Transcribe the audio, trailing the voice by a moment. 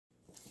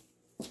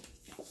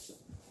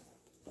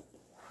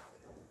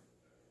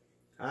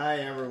Hi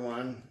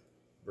everyone,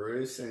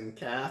 Bruce and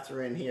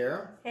Kathryn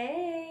here.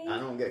 Hey. I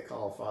don't get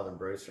called Father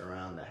Bruce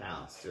around the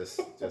house,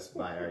 just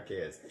by our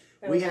kids.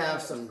 We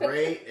have some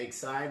great,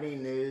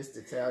 exciting news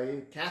to tell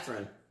you.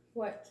 Kathryn.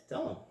 What?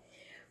 Tell them.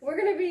 We're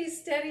going to be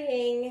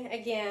studying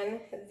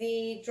again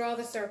the Draw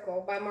the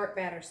Circle by Mark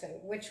Batterson,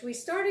 which we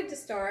started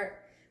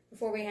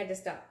before we had to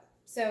stop.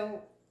 So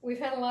we've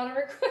had a lot of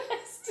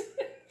requests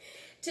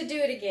to do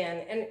it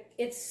again, and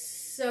it's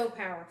so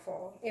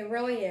powerful. It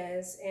really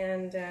is.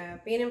 And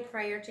being in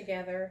prayer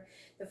together,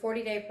 the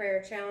 40-day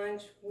prayer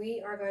challenge,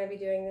 we are going to be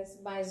doing this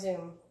by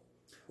Zoom.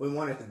 We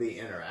want it to be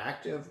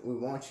interactive. We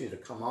want you to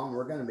come on.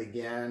 We're going to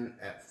begin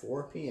at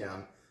 4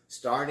 p.m.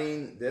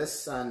 starting this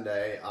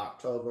Sunday,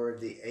 October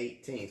the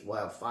 18th. We'll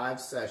have 5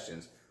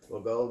 sessions.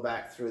 We'll go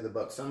back through the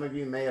book. Some of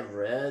you may have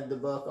read the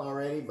book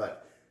already,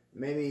 but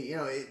maybe, you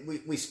know,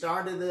 we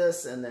started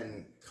this and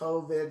then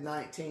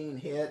COVID-19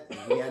 hit and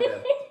we had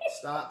to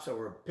stop, so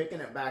we're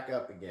picking it back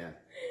up again.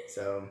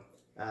 So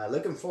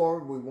looking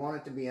forward. We want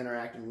it to be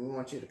interactive. We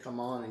want you to come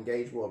on,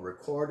 engage. We'll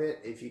record it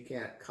if you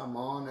can't come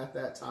on at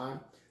that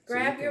time.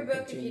 Grab your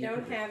book if you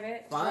don't have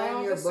it.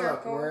 Find your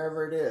book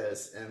wherever it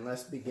is, and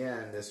let's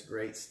begin this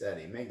great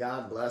study. May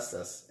God bless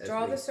us.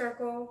 Draw the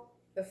Circle,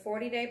 the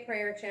 40-day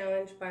prayer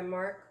challenge by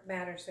Mark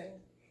Batterson.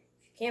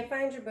 If you can't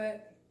find your book,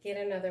 get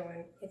another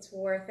one. It's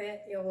worth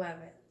it. You'll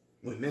love it.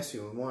 We miss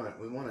you.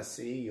 We want to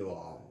see you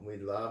all.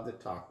 We'd love to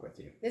talk with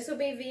you. This will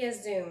be via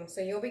Zoom, so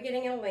you'll be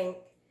getting a link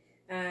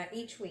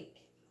each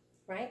week,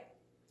 right?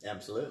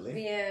 Absolutely.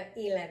 Via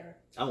e-letter.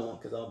 I won't,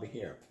 because I'll be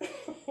here.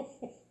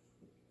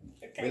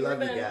 Okay, we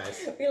love you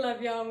guys. We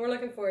love y'all, and we're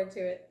looking forward to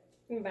it.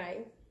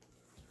 Bye.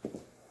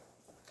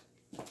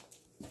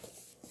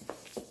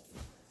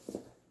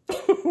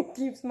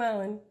 Keep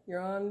smiling.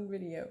 You're on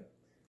video.